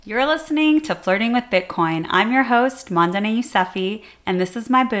You're listening to Flirting with Bitcoin. I'm your host, Mandana Yousefi, and this is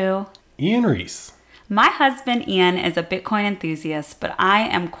my boo, Ian Reese. My husband, Ian, is a Bitcoin enthusiast, but I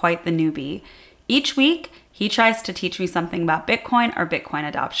am quite the newbie. Each week, he tries to teach me something about Bitcoin or Bitcoin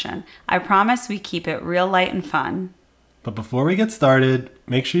adoption. I promise we keep it real light and fun. But before we get started,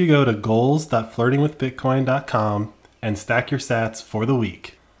 make sure you go to goals.flirtingwithbitcoin.com and stack your sats for the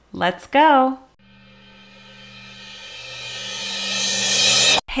week. Let's go.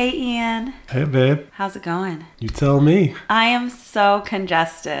 Hey, Ian. Hey, babe. How's it going? You tell me. I am so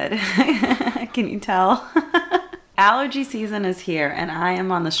congested. Can you tell? Allergy season is here and I am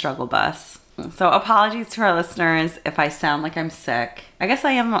on the struggle bus. So apologies to our listeners if I sound like I'm sick. I guess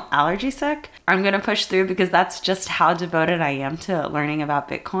I am allergy sick. I'm going to push through because that's just how devoted I am to learning about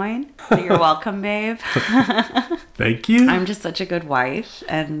Bitcoin. So you're welcome, babe. Thank you. I'm just such a good wife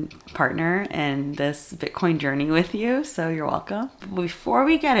and partner in this Bitcoin journey with you. So you're welcome. Before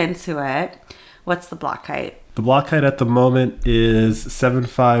we get into it, what's the block height? The block height at the moment is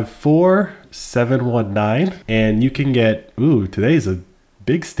 754,719. And you can get, today's a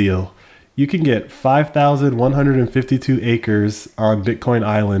big steal. You can get 5,152 acres on Bitcoin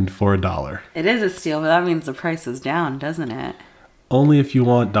Island for $1. It is a steal, but that means the price is down, doesn't it? Only if you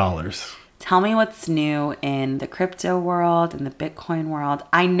want dollars. Tell me what's new in the crypto world, in the Bitcoin world.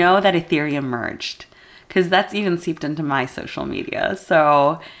 I know that Ethereum merged because that's even seeped into my social media.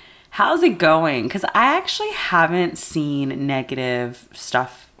 So how's it going? Because I actually haven't seen negative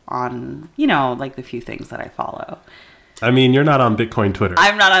stuff on, like the few things that I follow. I mean, you're not on Bitcoin Twitter.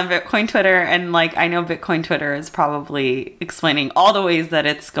 I'm not on Bitcoin Twitter. And I know Bitcoin Twitter is probably explaining all the ways that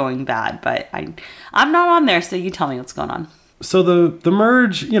it's going bad. But I'm not on there. So you tell me what's going on. So the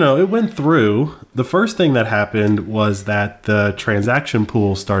merge, it went through. The first thing that happened was that the transaction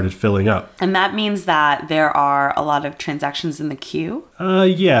pool started filling up. And that means that there are a lot of transactions in the queue?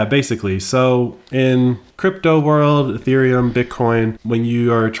 Yeah, basically. So in crypto world, Ethereum, Bitcoin, when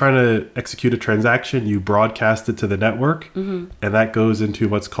you are trying to execute a transaction, you broadcast it to the network. Mm-hmm. And that goes into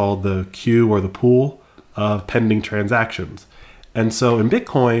what's called the queue or the pool of pending transactions. And so in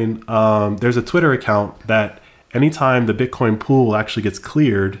Bitcoin, there's a Twitter account that anytime the Bitcoin pool actually gets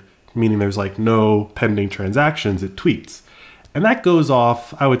cleared, meaning there's no pending transactions, it tweets. And that goes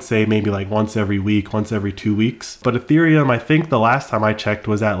off, I would say maybe once every week, once every 2 weeks. But Ethereum, I think the last time I checked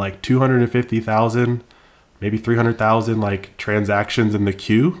was at 250,000, maybe 300,000 transactions in the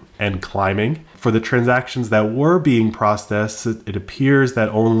queue and climbing. For the transactions that were being processed, it appears that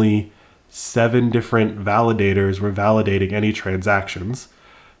only 7 different validators were validating any transactions.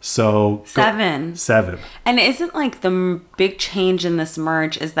 So 7. And isn't the big change in this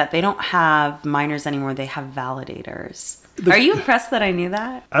merge is that they don't have miners anymore, they have validators. Are you impressed that I knew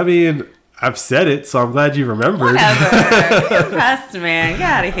that? I mean, I've said it, so I'm glad you remembered. Whatever. You're impressed, man.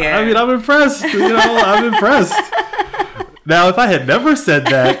 Get out of here. I mean, I'm impressed. I'm impressed. Now, if I had never said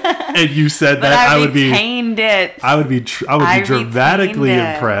that and you said that, I would be dramatically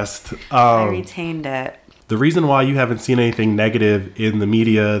impressed. I retained it. The reason why you haven't seen anything negative in the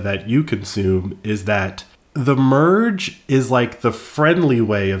media that you consume is that the merge is the friendly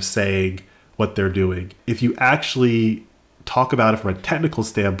way of saying what they're doing. If you actually talk about it from a technical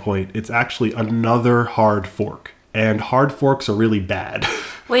standpoint, it's actually another hard fork. And hard forks are really bad.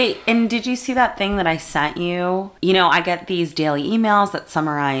 Wait, and did you see that thing that I sent you? I get these daily emails that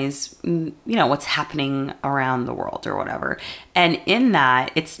summarize, what's happening around the world or whatever. And in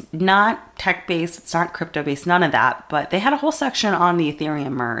that, it's not tech-based, it's not crypto-based, none of that. But they had a whole section on the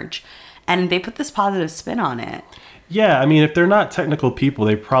Ethereum merge. And they put this positive spin on it. Yeah, I mean, if they're not technical people,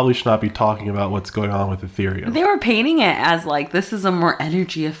 they probably should not be talking about what's going on with Ethereum. They were painting it as this is a more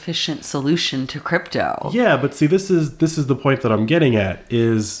energy efficient solution to crypto. Yeah, but see, this is the point that I'm getting at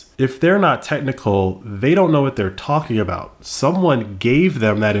is if they're not technical, they don't know what they're talking about. Someone gave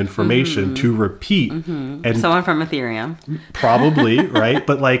them that information to repeat. Mm-hmm. And someone from Ethereum. Probably, right?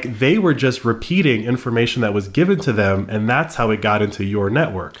 But they were just repeating information that was given to them, and that's how it got into your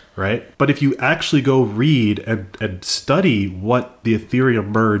network, right? But if you actually go read and study what the Ethereum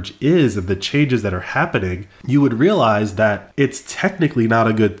merge is and the changes that are happening, you would realize that it's technically not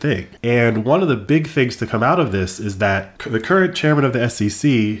a good thing. And one of the big things to come out of this is that the current chairman of the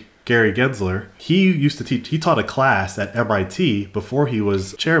SEC, Gary Gensler, he taught a class at MIT before he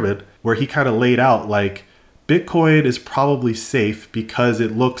was chairman where he kind of laid out Bitcoin is probably safe because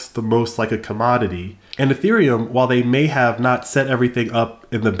it looks the most like a commodity. And Ethereum, while they may have not set everything up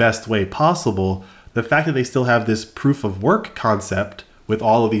in the best way possible, the fact that they still have this proof of work concept with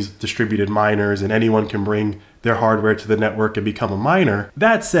all of these distributed miners and anyone can bring their hardware to the network and become a miner,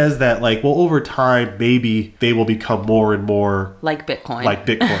 that says that like, well, over time, maybe they will become more and more like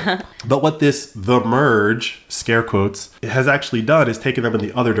Bitcoin. But what the merge, scare quotes, has actually done is taken them in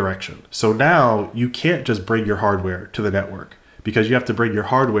the other direction. So now you can't just bring your hardware to the network because you have to bring your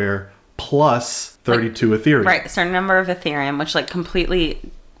hardware plus 32 Ethereum. Right, a certain number of Ethereum, which like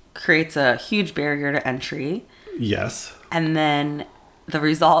completely creates a huge barrier to entry. Yes. And then the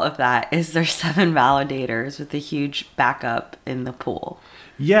result of that is there's 7 validators with a huge backup in the pool.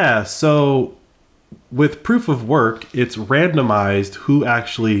 Yeah, so with proof of work, it's randomized who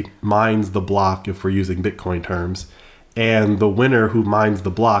actually mines the block if we're using Bitcoin terms, and the winner who mines the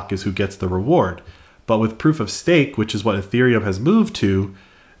block is who gets the reward. But with proof of stake, which is what Ethereum has moved to,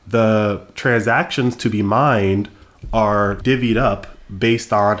 the transactions to be mined are divvied up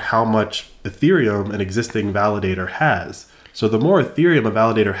based on how much Ethereum an existing validator has. So the more Ethereum a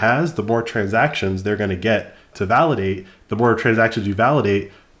validator has, the more transactions they're going to get to validate. The more transactions you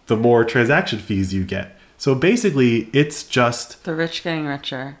validate, the more transaction fees you get. So basically, it's just the rich getting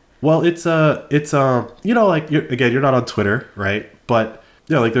richer. Well, it's you know, like you're not on Twitter, right? But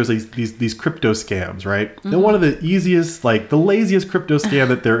you know, like there's these crypto scams, right? Mm-hmm. And one of the easiest, like the laziest crypto scam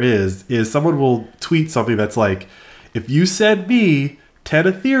that there is someone will tweet something that's like, if you send me 10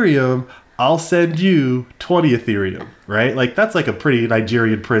 Ethereum, I'll send you 20 Ethereum, right? Like that's like a pretty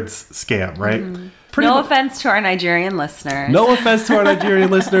Nigerian prince scam, right? Mm-hmm. No offense to our Nigerian listeners. No offense to our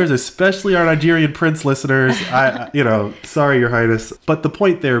Nigerian listeners, especially our Nigerian prince listeners. Sorry, Your Highness. But the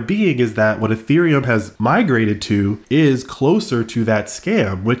point there being is that what Ethereum has migrated to is closer to that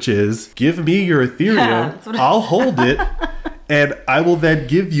scam, which is give me your Ethereum, I'll hold it, and I will then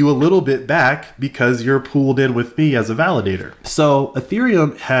give you a little bit back because you're pooled in with me as a validator. So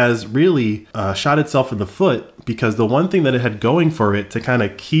Ethereum has really shot itself in the foot because the one thing that it had going for it to kind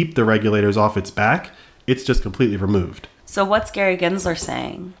of keep the regulators off its back, it's just completely removed. So what's Gary Gensler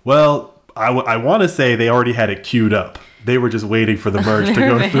saying? Well, I want to say they already had it queued up. They were just waiting for the merge to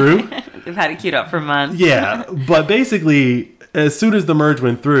go through. They've had it queued up for months. Yeah, but basically, as soon as the merge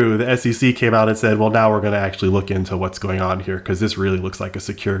went through, the SEC came out and said, well, now we're going to actually look into what's going on here because this really looks like a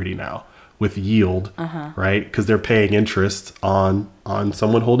security now with yield, right? Because they're paying interest on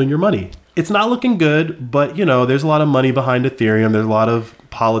someone holding your money. It's not looking good, but, you know, there's a lot of money behind Ethereum. There's a lot of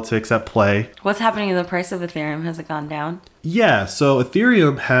politics at play. What's happening to the price of Ethereum? Has it gone down? Yeah, so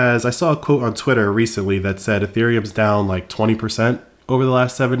Ethereum I saw a quote on Twitter recently that said Ethereum's down like 20% over the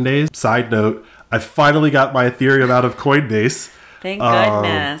last 7 days. Side note, I finally got my Ethereum out of Coinbase. Thank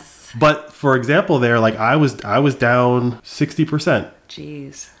goodness. But for example there, like I was down 60%.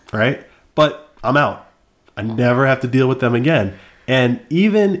 Jeez. Right? But I'm out. I never have to deal with them again. And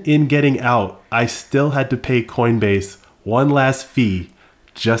even in getting out, I still had to pay Coinbase one last fee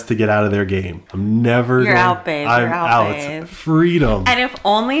just to get out of their game. I'm never You're out, babe. I'm You're out, babe. Freedom. And if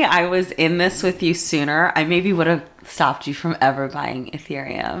only I was in this with you sooner, I maybe would have stopped you from ever buying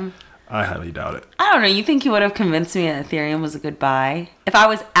Ethereum. I highly doubt it. I don't know. You think you would have convinced me that Ethereum was a good buy? If I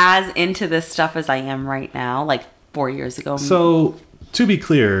was as into this stuff as I am right now, like 4 years ago. So, to be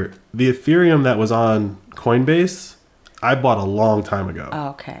clear, the Ethereum that was on Coinbase, I bought a long time ago. Oh,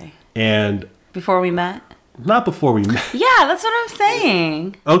 okay. And before we met? Not before we met. Yeah, that's what I'm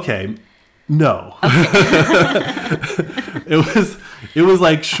saying. Okay. No. Okay. It was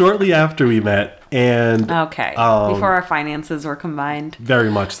like shortly after we met. And okay, before our finances were combined. Very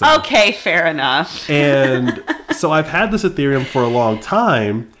much so. Okay, fair enough. And so I've had this Ethereum for a long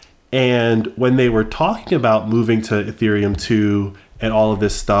time, and when they were talking about moving to Ethereum 2 and all of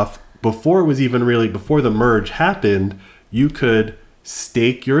this stuff, before the merge happened, you could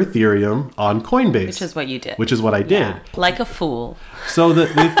stake your Ethereum on Coinbase. Which is what you did. Which is what I did. Yeah, like a fool. So the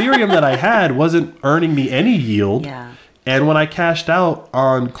Ethereum that I had wasn't earning me any yield. Yeah. And when I cashed out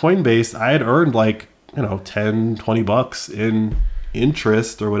on Coinbase, I had earned like, $10-20 in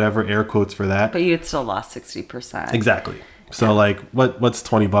interest or whatever, air quotes for that. But you had still lost 60%. Exactly. So yeah. Like what's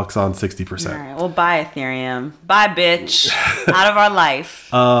 $20 on 60%? All right, well, buy Ethereum. Bye, bitch. Out of our life.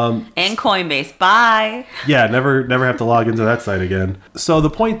 And Coinbase. Bye. Yeah, never have to log into that site again. So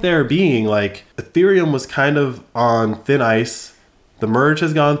the point there being, like, Ethereum was kind of on thin ice. The merge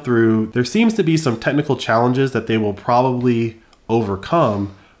has gone through. There seems to be some technical challenges that they will probably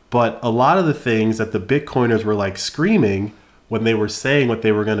overcome, but a lot of the things that the Bitcoiners were like screaming when they were saying what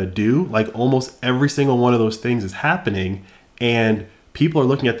they were going to do, like almost every single one of those things is happening, and people are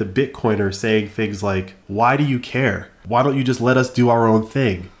looking at the Bitcoiners saying things like, why do you care? Why don't you just let us do our own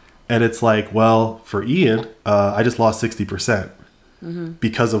thing? And it's like, well, for Ian, I just lost 60%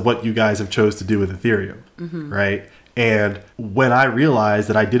 because of what you guys have chose to do with Ethereum, right? And when I realized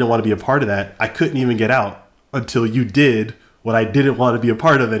that I didn't want to be a part of that, I couldn't even get out until you did what I didn't want to be a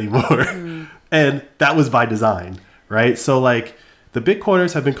part of anymore. And that was by design, right? So like the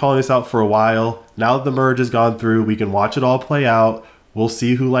Bitcoiners have been calling this out for a while. Now that the merge has gone through, we can watch it all play out. We'll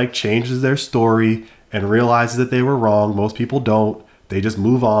see who like changes their story and realizes that they were wrong. Most people don't. They just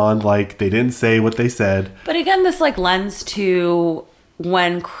move on like they didn't say what they said. But again, this like lends to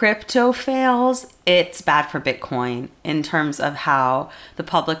when crypto fails, it's bad for Bitcoin in terms of how the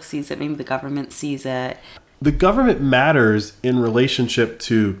public sees it, maybe the government sees it. The government matters in relationship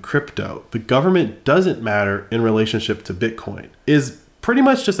to crypto. The government doesn't matter in relationship to Bitcoin. Is pretty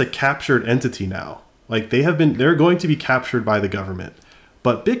much just a captured entity now. Like they're going to be captured by the government.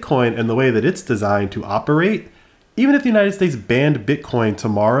 But Bitcoin and the way that it's designed to operate, even if the United States banned Bitcoin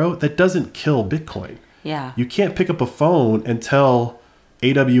tomorrow, that doesn't kill Bitcoin. Yeah. You can't pick up a phone and tell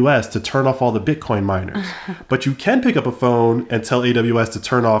AWS to turn off all the Bitcoin miners. But you can pick up a phone and tell AWS to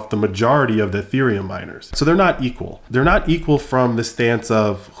turn off the majority of the Ethereum miners. So they're not equal. They're not equal from the stance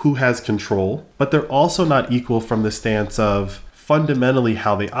of who has control, but they're also not equal from the stance of fundamentally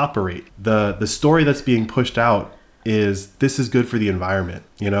how they operate. The story that's being pushed out is this is good for the environment.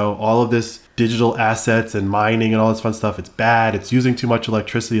 You know, all of this digital assets and mining and all this fun stuff, it's bad. It's using too much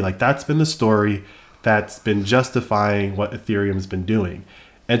electricity. Like that's been the story that's been justifying what Ethereum's been doing.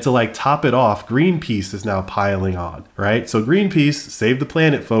 And to like top it off, Greenpeace is now piling on, right? So Greenpeace, save the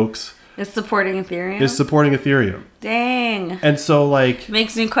planet, folks. Is supporting Ethereum? Is supporting Ethereum. Dang. And so like...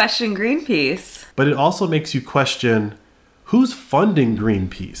 Makes me question Greenpeace. But it also makes you question who's funding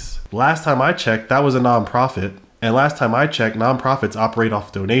Greenpeace. Last time I checked, that was a nonprofit. And last time I checked, nonprofits operate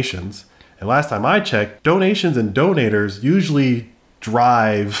off donations. And last time I checked, donations and donators usually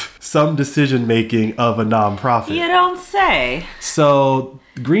drive some decision making of a nonprofit. You don't say. So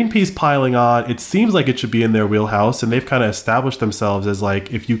Greenpeace piling on, it seems like it should be in their wheelhouse, and they've kind of established themselves as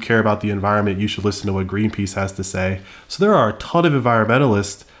like, if you care about the environment, you should listen to what Greenpeace has to say. So there are a ton of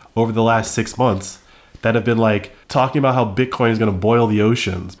environmentalists over the last 6 months that have been like talking about how Bitcoin is going to boil the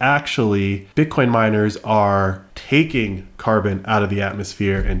oceans. Actually, Bitcoin miners are taking carbon out of the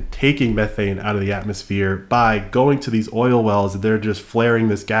atmosphere and taking methane out of the atmosphere by going to these oil wells that they're just flaring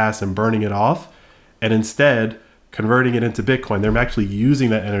this gas and burning it off, and instead converting it into Bitcoin. They're actually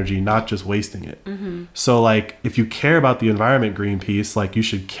using that energy, not just wasting it. So like, if you care about the environment, Greenpeace, like you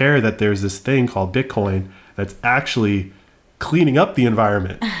should care that there's this thing called Bitcoin that's actually cleaning up the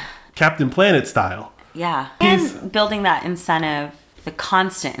environment, Captain Planet style. Yeah. And building that incentive, the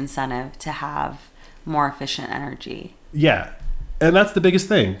constant incentive to have more efficient energy. Yeah. And that's the biggest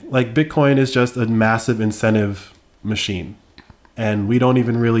thing. Like Bitcoin is just a massive incentive machine. And we don't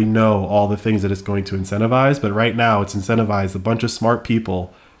even really know all the things that it's going to incentivize. But right now it's incentivized a bunch of smart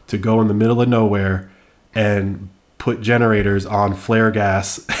people to go in the middle of nowhere and put generators on flare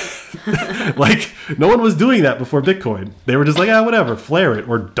gas. Like no one was doing that before Bitcoin. They were just like, whatever, flare it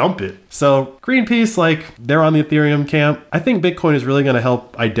or dump it. So Greenpeace, like they're on the Ethereum camp. I think Bitcoin is really going to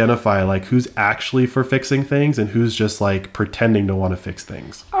help identify like who's actually for fixing things and who's just like pretending to want to fix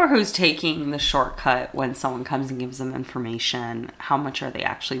things. Or who's taking the shortcut when someone comes and gives them information. How much are they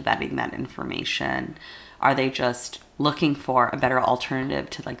actually vetting that information? Are they just looking for a better alternative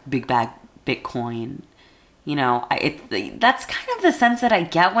to like big bag Bitcoin? You know, that's kind of the sense that I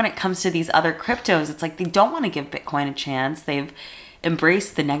get when it comes to these other cryptos. It's like they don't want to give Bitcoin a chance. They've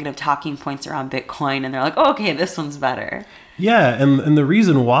embraced the negative talking points around Bitcoin, and they're like, oh, okay, this one's better. Yeah, and the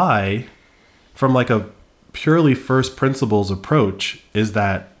reason why, from like a purely first principles approach, is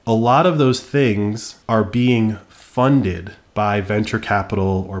that a lot of those things are being funded by venture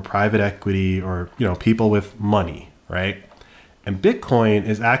capital or private equity or, you know, people with money, right? And Bitcoin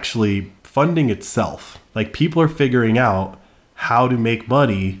is actually funding itself. Like people are figuring out how to make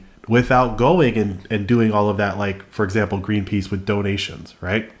money without going and doing all of that. Like, for example, Greenpeace with donations,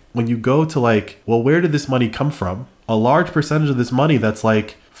 right? When you go to like, well, where did this money come from? A large percentage of this money that's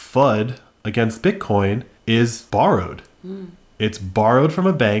like FUD against Bitcoin is borrowed. It's borrowed from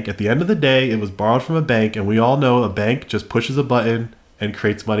a bank. At the end of the day, it was borrowed from a bank. And we all know a bank just pushes a button and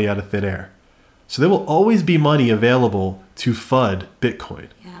creates money out of thin air. So there will always be money available to FUD Bitcoin.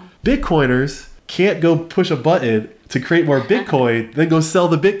 Yeah. Bitcoiners can't go push a button to create more Bitcoin, then go sell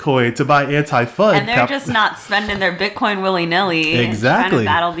the Bitcoin to buy anti-FUD. And they're just not spending their Bitcoin willy-nilly. Exactly. Trying to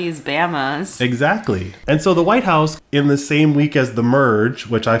battle these Bamas. Exactly. And so the White House, in the same week as the merge,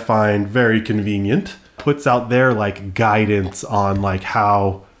 which I find very convenient, puts out their like guidance on like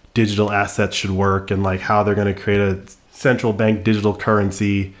how digital assets should work and like how they're going to create a central bank digital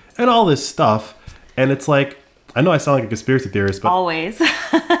currency and all this stuff. And it's like, I know I sound like a conspiracy theorist, but always.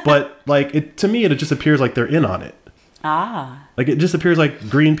 but like it to me, it just appears like they're in on it. Ah. Like it just appears like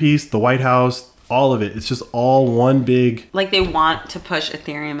Greenpeace, the White House, all of it. It's just all one big... Like they want to push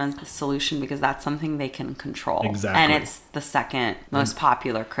Ethereum as the solution because that's something they can control. Exactly. And it's the second most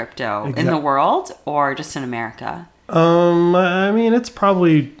popular crypto in the world or just in America? I mean, it's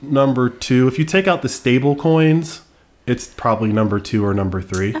probably number 2. If you take out the stable coins, it's probably number 2 or number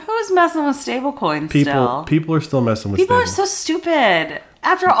 3. Who's messing with stable coins still? People are still messing with People stable. are so stupid.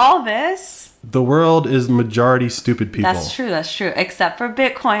 After all this... The world is majority stupid people. That's true. That's true. Except for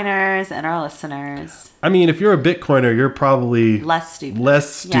Bitcoiners and our listeners. I mean, if you're a Bitcoiner, you're probably less stupid.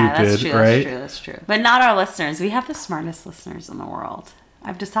 Yeah, that's true, right? That's true. But not our listeners. We have the smartest listeners in the world.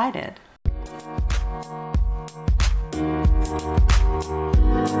 I've decided.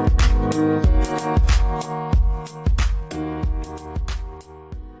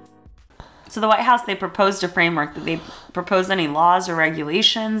 So the White House, they proposed a framework. Did they propose any laws or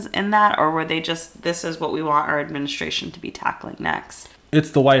regulations in that? Or were they just, this is what we want our administration to be tackling next?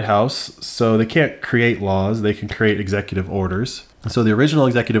 It's the White House, so they can't create laws. They can create executive orders. So the original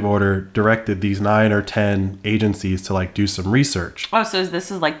executive order directed these 9 or 10 agencies to like do some research. Oh, so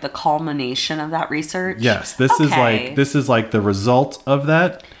this is like the culmination of that research? Yes, this is like the result of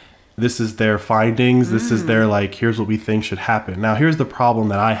that. This is their findings. This is their like, here's what we think should happen. Now, here's the problem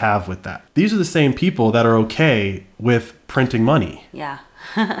that I have with that. These are the same people that are okay with printing money. Yeah.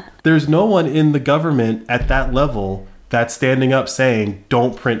 There's no one in the government at that level that's standing up saying,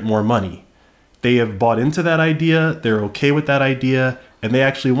 don't print more money. They have bought into that idea. They're okay with that idea. And they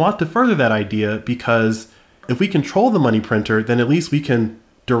actually want to further that idea because if we control the money printer, then at least we can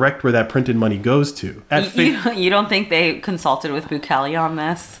direct where that printed money goes to. You don't think they consulted with Bukele on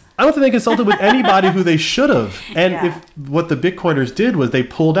this? I don't think they consulted with anybody who they should have. And if what the Bitcoiners did was they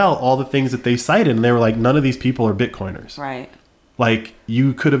pulled out all the things that they cited and they were like, none of these people are Bitcoiners. Right. Like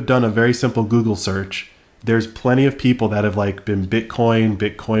you could have done a very simple Google search. There's plenty of people that have like been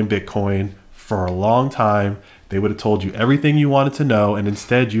Bitcoin for a long time. They would have told you everything you wanted to know. And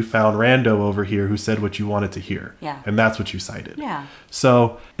instead you found Rando over here who said what you wanted to hear. Yeah. And that's what you cited. Yeah.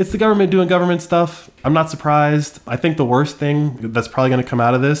 So it's the government doing government stuff. I'm not surprised. I think the worst thing that's probably going to come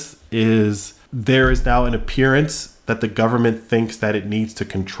out of this is there is now an appearance that the government thinks that it needs to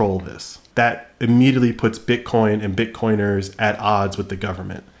control this. That immediately puts Bitcoin and Bitcoiners at odds with the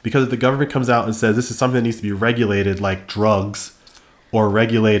government. Because if the government comes out and says this is something that needs to be regulated like drugs or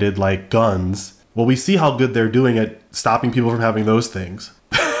regulated like guns, well, we see how good they're doing at stopping people from having those things.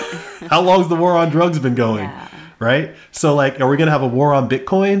 How long's the war on drugs been going? Yeah. Right? So, like, are we going to have a war on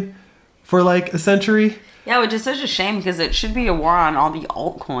Bitcoin for, like, a century? Yeah, which is such a shame because it should be a war on all the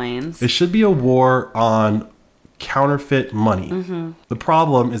altcoins. It should be a war on counterfeit money. Mm-hmm. The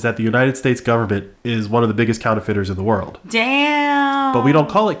problem is that the United States government is one of the biggest counterfeiters in the world. Damn. But we don't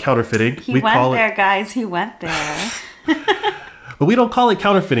call it counterfeiting. He went there, guys. He went there. But we don't call it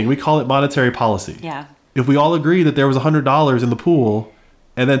counterfeiting. We call it monetary policy. Yeah. If we all agree that there was $100 in the pool,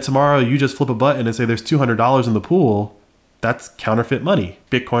 and then tomorrow you just flip a button and say there's $200 in the pool, that's counterfeit money.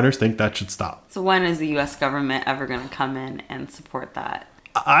 Bitcoiners think that should stop. So when is the U.S. government ever going to come in and support that?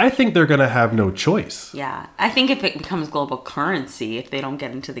 I think they're going to have no choice. Yeah. I think if it becomes global currency, if they don't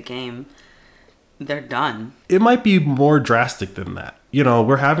get into the game, they're done. It might be more drastic than that. You know,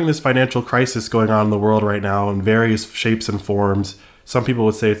 we're having this financial crisis going on in the world right now in various shapes and forms. Some people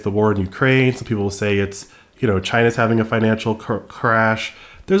would say it's the war in Ukraine. Some people will say it's, you know, China's having a financial crash.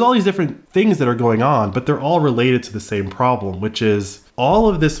 There's all these different things that are going on, but they're all related to the same problem, which is all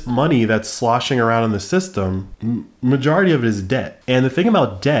of this money that's sloshing around in the system, majority of it is debt. And the thing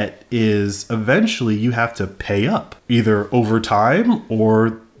about debt is eventually you have to pay up, either over time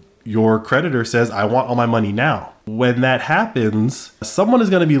or your creditor says, I want all my money now. When that happens, someone is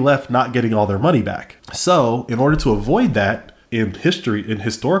going to be left not getting all their money back. So in order to avoid that, in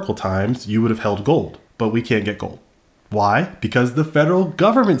historical times, you would have held gold, but we can't get gold. Why? Because the federal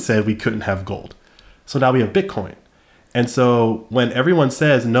government said we couldn't have gold. So now we have Bitcoin. And so when everyone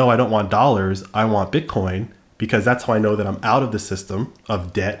says, no, I don't want dollars, I want Bitcoin, because that's how I know that I'm out of the system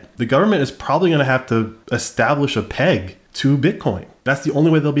of debt, the government is probably going to have to establish a peg to Bitcoin. That's the only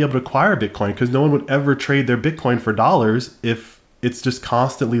way they'll be able to acquire Bitcoin, because no one would ever trade their Bitcoin for dollars if it's just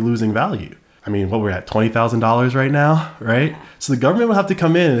constantly losing value. I mean, what we're at, $20,000 right now, right? So the government will have to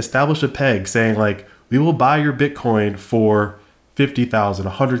come in and establish a peg saying like, we will buy your Bitcoin for $50,000,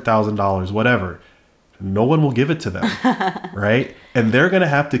 $100,000, whatever. No one will give it to them, right? And they're going to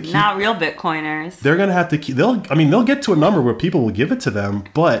have to keep... Not real Bitcoiners. They're going to have to keep... They'll get to a number where people will give it to them,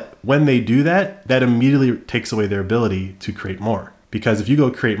 but when they do that, that immediately takes away their ability to create more. Because if you go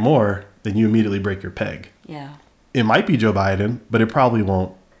create more, then you immediately break your peg. Yeah. It might be Joe Biden, but it probably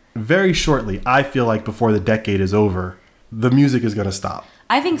won't. Very shortly, I feel like before the decade is over, the music is going to stop.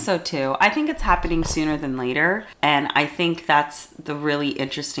 I think so too. I think it's happening sooner than later. And I think that's the really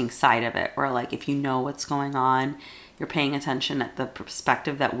interesting side of it, where like if you know what's going on, you're paying attention at the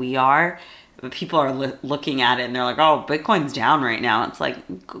perspective that we are. People are looking at it and they're like, oh, Bitcoin's down right now. It's like,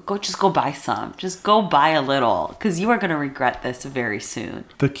 just go buy some. Just go buy a little, because you are going to regret this very soon.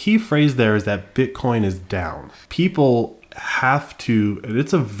 The key phrase there is that Bitcoin is down. People have to, and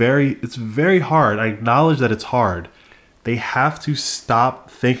it's very hard. I acknowledge that it's hard. They have to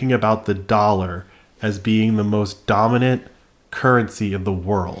stop thinking about the dollar as being the most dominant currency of the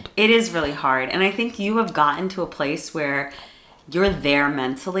world. It is really hard. And I think you have gotten to a place where you're there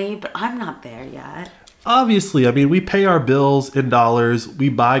mentally, but I'm not there yet. Obviously, I mean, we pay our bills in dollars. We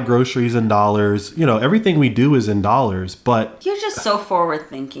buy groceries in dollars. You know, everything we do is in dollars, but... You're just so forward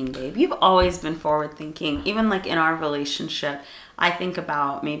thinking, babe. You've always been forward thinking. Even like in our relationship, I think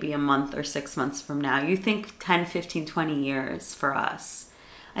about maybe a month or 6 months from now. You think 10, 15, 20 years for us.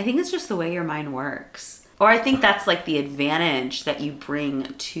 I think it's just the way your mind works. Or I think that's like the advantage that you bring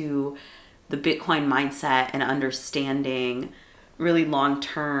to the Bitcoin mindset and understanding really long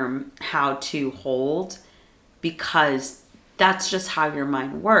term how to hold, because that's just how your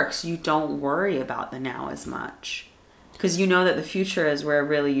mind works. You don't worry about the now as much because you know that the future is where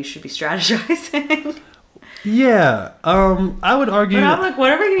really you should be strategizing. Yeah, I would argue. But I'm like, what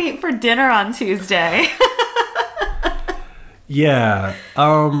are we gonna eat for dinner on Tuesday? Yeah,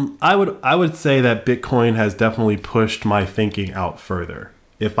 I would say that Bitcoin has definitely pushed my thinking out further.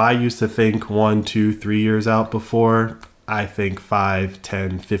 If I used to think 1, 2, 3 years out before, I think 5,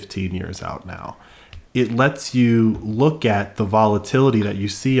 10, 15 years out now. It lets you look at the volatility that you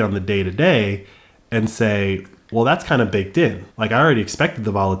see on the day-to-day and say, well, that's kind of baked in. Like, I already expected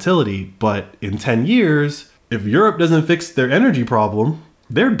the volatility, but in 10 years, if Europe doesn't fix their energy problem,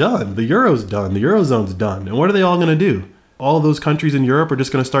 they're done. The euro's done. The eurozone's done. And what are they all going to do? All of those countries in Europe are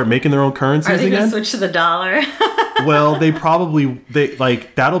just going to start making their own currencies again? Are they going to switch to the dollar? Well,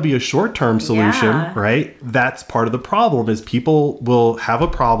 that'll be a short-term solution, right? That's part of the problem is people will have a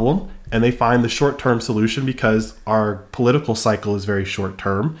problem and they find the short-term solution because our political cycle is very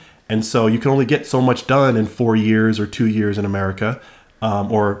short-term. And so you can only get so much done in 4 years or 2 years in America,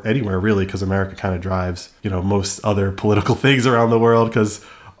 or anywhere really, because America kind of drives, most other political things around the world because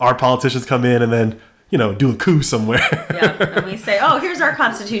our politicians come in and then do a coup somewhere. Yeah, and we say, oh, here's our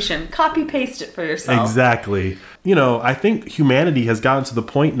constitution. Copy paste it for yourself. Exactly. I think humanity has gotten to the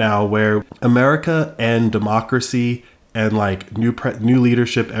point now where America and democracy and like new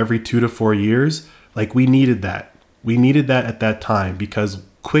leadership every 2 to 4 years, like we needed that. We needed that at that time because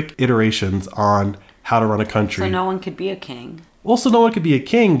quick iterations on how to run a country. So no one could be a king. Also, no one could be a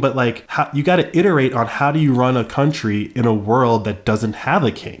king, but like you got to iterate on how do you run a country in a world that doesn't have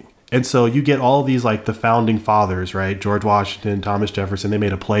a king. And so you get all these like the founding fathers, right? George Washington, Thomas Jefferson, they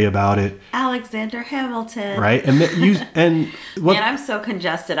made a play about it. Alexander Hamilton. Right? Man, I'm so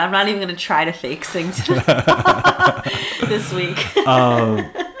congested. I'm not even going to try to fake sing this week.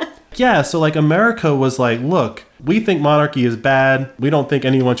 Yeah, so like America was like, look, we think monarchy is bad. We don't think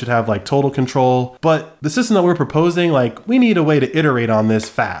anyone should have like total control. But the system that we're proposing, like we need a way to iterate on this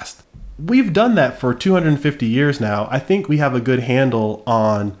fast. We've done that for 250 years now. I think we have a good handle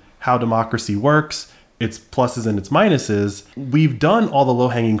on how democracy works, its pluses and its minuses. We've done all the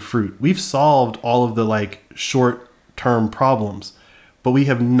low-hanging fruit. We've solved all of the like short-term problems, but we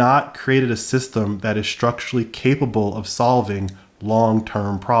have not created a system that is structurally capable of solving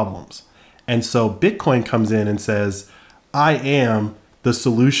long-term problems. And so Bitcoin comes in and says, I am the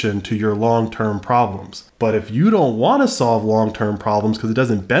solution to your long-term problems. But if you don't want to solve long-term problems because it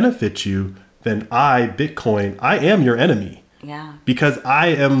doesn't benefit you, then Bitcoin, I am your enemy. Yeah. Because I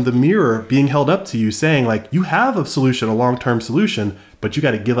am the mirror being held up to you saying like, you have a solution, a long-term solution, but you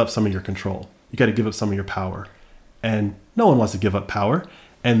got to give up some of your control. You got to give up some of your power. And no one wants to give up power.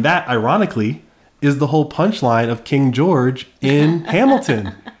 And that, ironically, is the whole punchline of King George in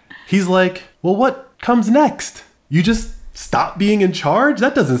Hamilton. He's like, well, what comes next? You just stop being in charge?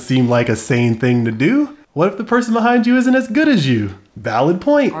 That doesn't seem like a sane thing to do. What if the person behind you isn't as good as you? Valid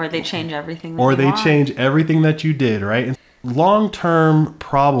point. Or they change everything change everything that you did, right? And long-term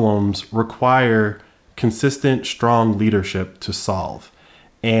problems require consistent, strong leadership to solve.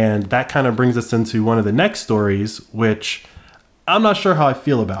 And that kind of brings us into one of the next stories, which I'm not sure how I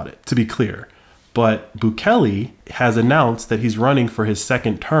feel about it, to be clear. But Bukele has announced that he's running for his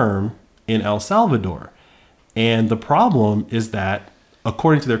second term in El Salvador. And the problem is that,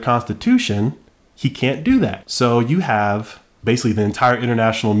 according to their constitution, he can't do that. So you have basically the entire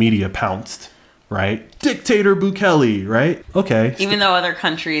international media pounced right? Dictator Bukele, right? Okay. Even though other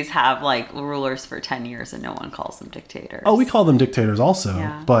countries have like rulers for 10 years and no one calls them dictators. Oh, we call them dictators also.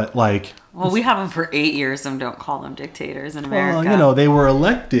 Yeah. But like... Well, we have them for 8 years and don't call them dictators in America. Well, you know, they were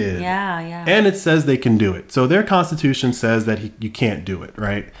elected. Yeah. And it says they can do it. So their constitution says that you can't do it,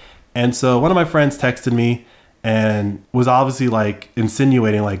 right? And so one of my friends texted me and was obviously like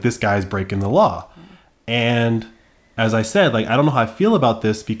insinuating like this guy's breaking the law. And as I said, like, I don't know how I feel about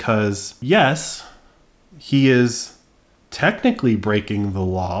this because yes, he is technically breaking the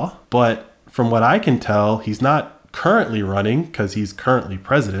law, but from what I can tell, he's not currently running because he's currently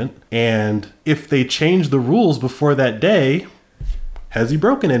president. And if they change the rules before that day, has he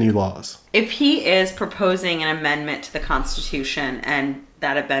broken any laws? If he is proposing an amendment to the Constitution and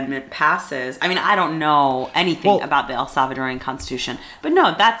that amendment passes, I mean, I don't know anything about the El Salvadorian Constitution, but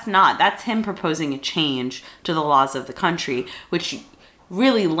no, that's him proposing a change to the laws of the country, which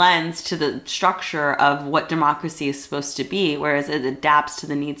really lends to the structure of what democracy is supposed to be, whereas it adapts to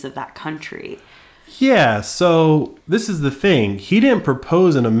the needs of that country. Yeah, so this is the thing. He didn't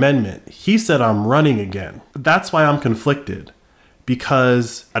propose an amendment. He said, I'm running again. That's why I'm conflicted.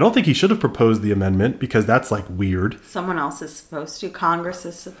 Because I don't think he should have proposed the amendment because that's like weird. Someone else is supposed to. Congress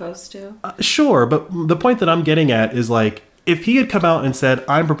is supposed to. Sure, but the point that I'm getting at is like, if he had come out and said,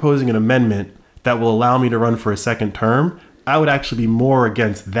 I'm proposing an amendment that will allow me to run for a second term, I would actually be more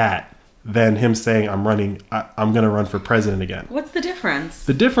against that than him saying, I'm going to run for president again. What's the difference?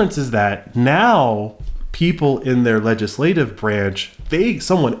 The difference is that now people in their legislative branch,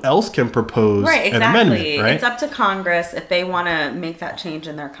 someone else can propose an amendment, right? It's up to Congress if they want to make that change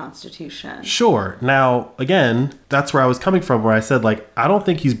in their constitution. Sure. Now, again, that's where I was coming from, where I said, like, I don't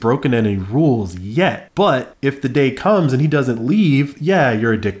think he's broken any rules yet. But if the day comes and he doesn't leave, yeah,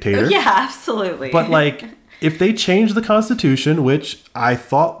 you're a dictator. Yeah, absolutely. But like, if they change the Constitution, which I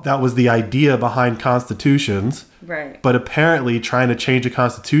thought that was the idea behind constitutions, right? But apparently trying to change a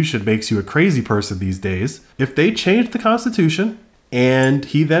constitution makes you a crazy person these days. If they change the Constitution and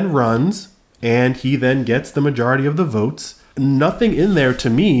he then runs and he then gets the majority of the votes, nothing in there to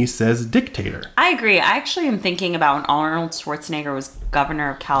me says dictator. I agree. I actually am thinking about when Arnold Schwarzenegger was governor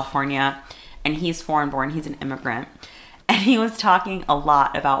of California and he's foreign born, he's an immigrant. And he was talking a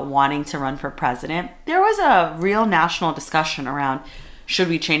lot about wanting to run for president. There was a real national discussion around, should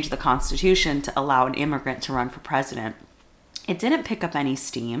we change the Constitution to allow an immigrant to run for president? It didn't pick up any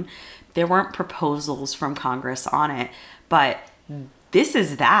steam. There weren't proposals from Congress on it. But this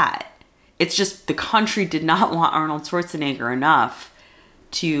is that. It's just the country did not want Arnold Schwarzenegger enough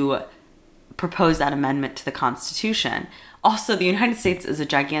to propose that amendment to the Constitution. Also, the United States is a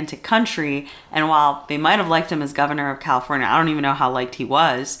gigantic country, and while they might have liked him as governor of California, I don't even know how liked he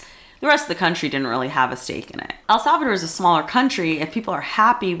was, the rest of the country didn't really have a stake in it. El Salvador is a smaller country. If people are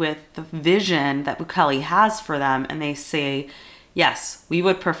happy with the vision that Bukele has for them, and they say, yes, we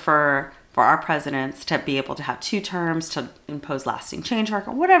would prefer for our presidents to be able to have 2 terms, to impose lasting change, or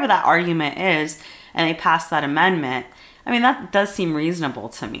whatever that argument is, and they pass that amendment, I mean, that does seem reasonable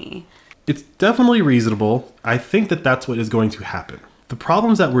to me. It's definitely reasonable. I think that that's what is going to happen. The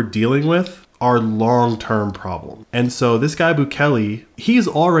problems that we're dealing with are long-term problems. And so this guy Bukele, he's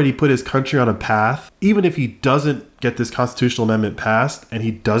already put his country on a path. Even if he doesn't get this constitutional amendment passed and he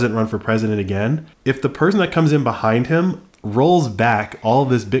doesn't run for president again, if the person that comes in behind him rolls back all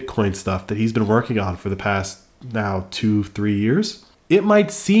this Bitcoin stuff that he's been working on for the past now 2-3 years, it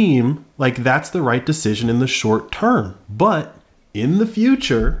might seem like that's the right decision in the short term. But in the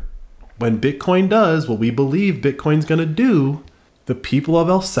future, when Bitcoin does what we believe Bitcoin's going to do, the people of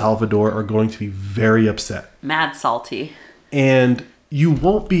El Salvador are going to be very upset. Mad salty. And you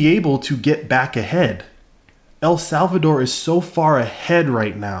won't be able to get back ahead. El Salvador is so far ahead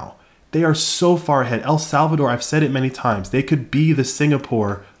right now. They are so far ahead. El Salvador, I've said it many times, they could be the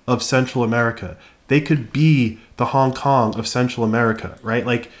Singapore of Central America. They could be the Hong Kong of Central America, right?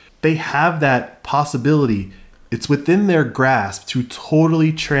 Like, they have that possibility. It's within their grasp to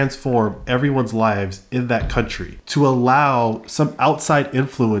totally transform everyone's lives in that country, to allow some outside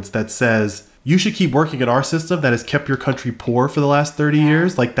influence that says, you should keep working in our system that has kept your country poor for the last 30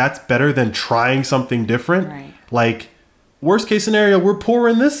 years. Like, that's better than trying something different. Right. Like, worst case scenario, we're poor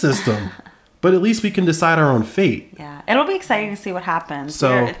in this system, but at least we can decide our own fate. Yeah, it'll be exciting to see what happens.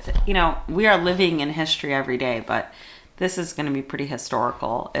 So, we are living in history every day, but this is going to be pretty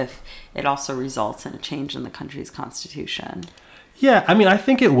historical if it also results in a change in the country's constitution. Yeah, I mean, I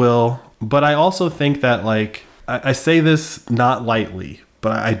think it will, but I also think that, like, I say this not lightly,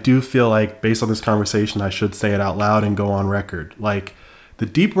 but I do feel like based on this conversation, I should say it out loud and go on record. Like, the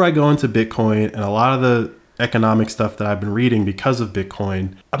deeper I go into Bitcoin and a lot of the economic stuff that I've been reading because of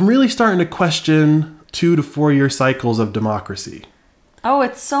Bitcoin, I'm really starting to question 2 to 4 year cycles of democracy. Oh,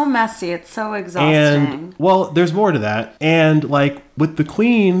 it's so messy. It's so exhausting. And, well, there's more to that. And, like, with the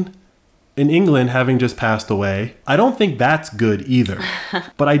Queen in England having just passed away, I don't think that's good either.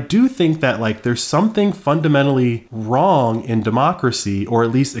 But I do think that, like, there's something fundamentally wrong in democracy, or at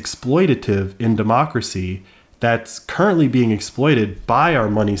least exploitative in democracy, that's currently being exploited by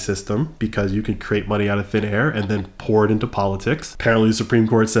our money system, because you can create money out of thin air and then pour it into politics. Apparently, the Supreme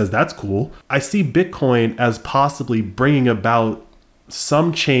Court says that's cool. I see Bitcoin as possibly bringing about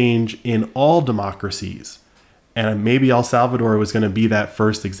some change in all democracies. And maybe El Salvador was going to be that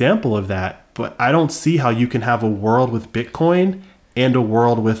first example of that. But I don't see how you can have a world with Bitcoin and a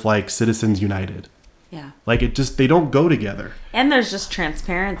world with, like, Citizens United. Yeah. Like, it just, they don't go together. And there's just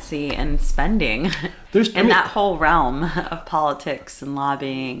transparency and spending in that whole realm of politics and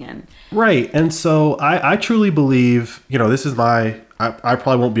lobbying. And right. And so I truly believe, you know, this is I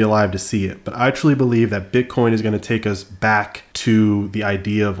probably won't be alive to see it, but I truly believe that Bitcoin is going to take us back to the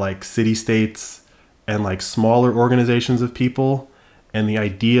idea of, like, city-states and, like, smaller organizations of people, and the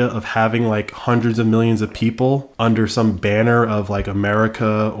idea of having, like, hundreds of millions of people under some banner of, like,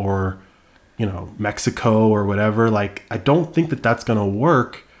 America or, you know, Mexico or whatever. Like, I don't think that that's going to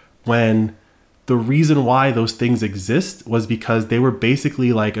work when the reason why those things exist was because they were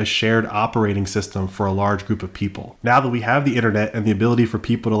basically like a shared operating system for a large group of people. Now that we have the internet and the ability for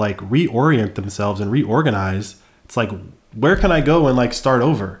people to, like, reorient themselves and reorganize, it's like, where can I go and, like, start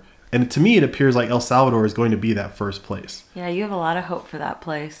over? And to me, it appears like El Salvador is going to be that first place. yeah, you have a lot of hope for that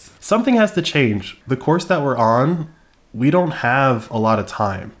place. Something has to change. The course that we're on, we don't have a lot of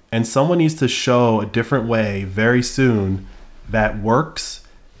time. And someone needs to show a different way very soon that works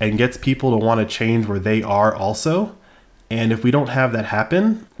and gets people to want to change where they are also. And if we don't have that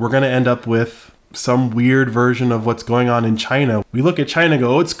happen, we're going to end up with some weird version of what's going on in China. We look at China and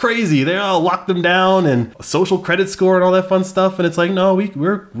go, oh, it's crazy. They all lock them down and a social credit score and all that fun stuff. And it's like, no,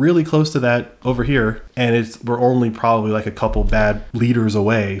 we're really close to that over here. And we're only probably like a couple bad leaders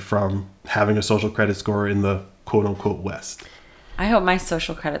away from having a social credit score in the quote unquote West. I hope my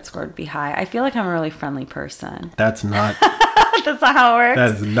social credit score would be high. I feel like I'm a really friendly person. That's not... That's not how it works?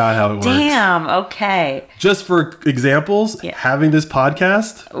 That is not how it works. Damn, okay. Just for examples, having this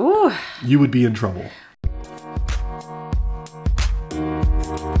podcast, ooh, you would be in trouble.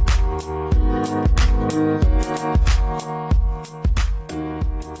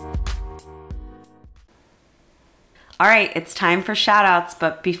 All right, it's time for shout outs,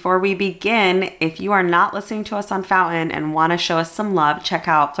 but before we begin, if you are not listening to us on Fountain and want to show us some love, check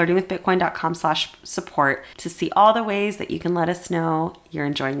out flirtingwithbitcoin.com/support to see all the ways that you can let us know you're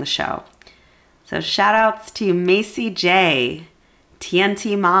enjoying the show. So shout outs to Macy J,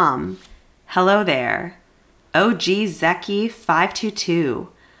 TNT Mom, Hello There, OG Zeki 522,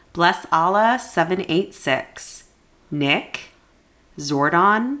 Bless Allah 786, Nick,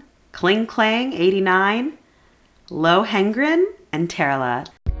 Zordon, Kling Klang 89, Lo Hengren, and Terla.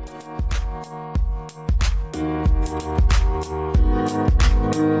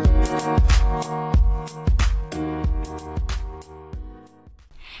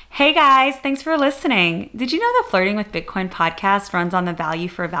 Hey guys, thanks for listening. Did you know the Flirting with Bitcoin podcast runs on the value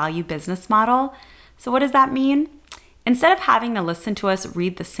for value business model? So what does that mean? Instead of having to listen to us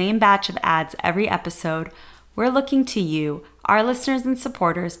read the same batch of ads every episode, we're looking to you, our listeners and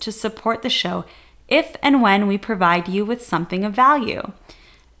supporters, to support the show if and when we provide you with something of value.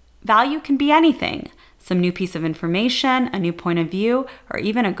 Value can be anything: some new piece of information, a new point of view, or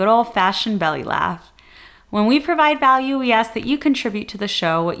even a good old-fashioned belly laugh. When we provide value, we ask that you contribute to the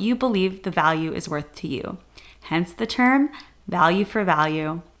show what you believe the value is worth to you. Hence the term value for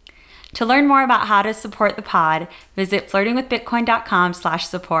value. To learn more about how to support the pod, visit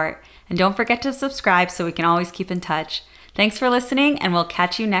flirtingwithbitcoin.com/support. And don't forget to subscribe so we can always keep in touch. Thanks for listening, and we'll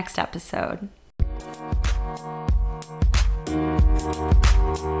catch you next episode.